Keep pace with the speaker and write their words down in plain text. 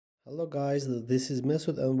Hello guys, this is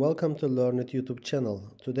Mesut and welcome to Learn It YouTube channel.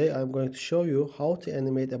 Today I'm going to show you how to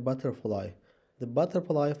animate a butterfly. The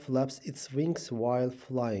butterfly flaps its wings while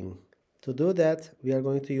flying. To do that, we are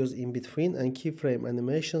going to use in-between and keyframe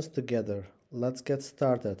animations together. Let's get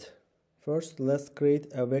started. First, let's create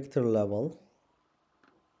a vector level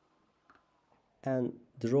and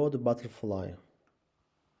draw the butterfly.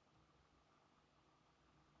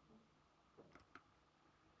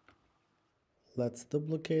 Let's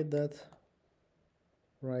duplicate that.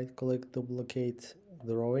 Right click, duplicate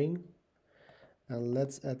drawing, and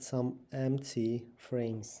let's add some empty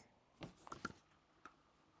frames.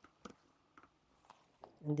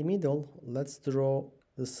 In the middle, let's draw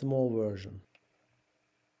the small version.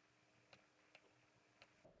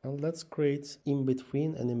 And let's create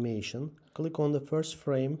in-between animation. Click on the first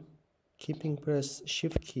frame, press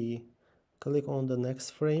Shift key, click on the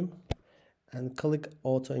next frame, and click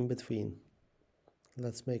Auto in-between.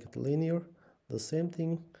 Let's make it linear. The same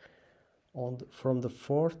thing from the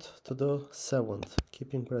 4th to the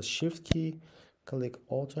 7th. Press Shift key, click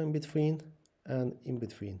Auto in-between and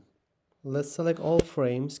in-between. Let's select all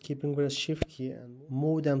frames, press Shift key and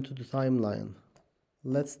move them to the timeline.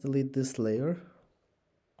 Let's delete this layer.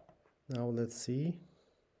 Now let's see.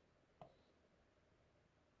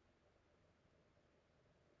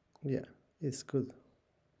 Yeah, it's good.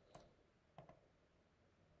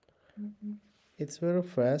 It's very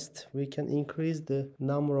fast. We can increase the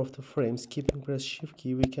number of the frames. Press Shift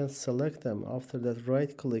key, we can select them. After that,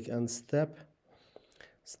 right click and step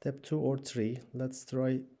 2 or 3. Let's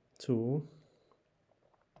try 2.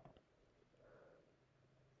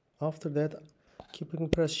 After that,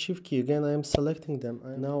 press Shift key again. I am selecting them.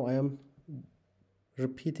 Now I am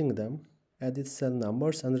repeating them. Edit cell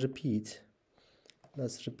numbers and repeat.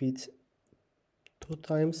 Let's repeat 2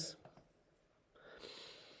 times.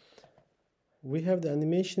 We have the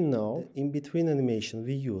animation now, in between animation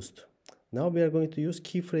we used. Now we are going to use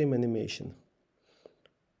keyframe animation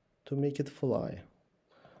to make it fly.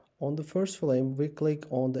 On the first frame, we click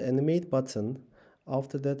on the Animate button.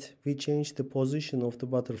 After that, we change the position of the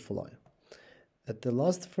butterfly. At the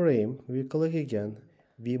last frame, we click again.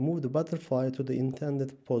 We move the butterfly to the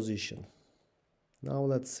intended position. Now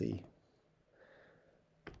let's see.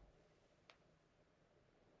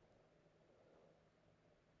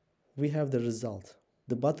 We have the result.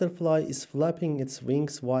 The butterfly is flapping its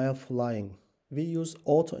wings while flying. We use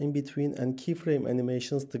auto in-between and keyframe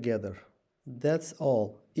animations together. That's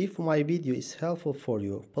all. If my video is helpful for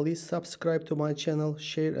you, please subscribe to my channel,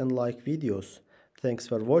 share and like videos. Thanks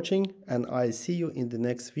for watching and I'll see you in the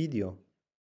next video.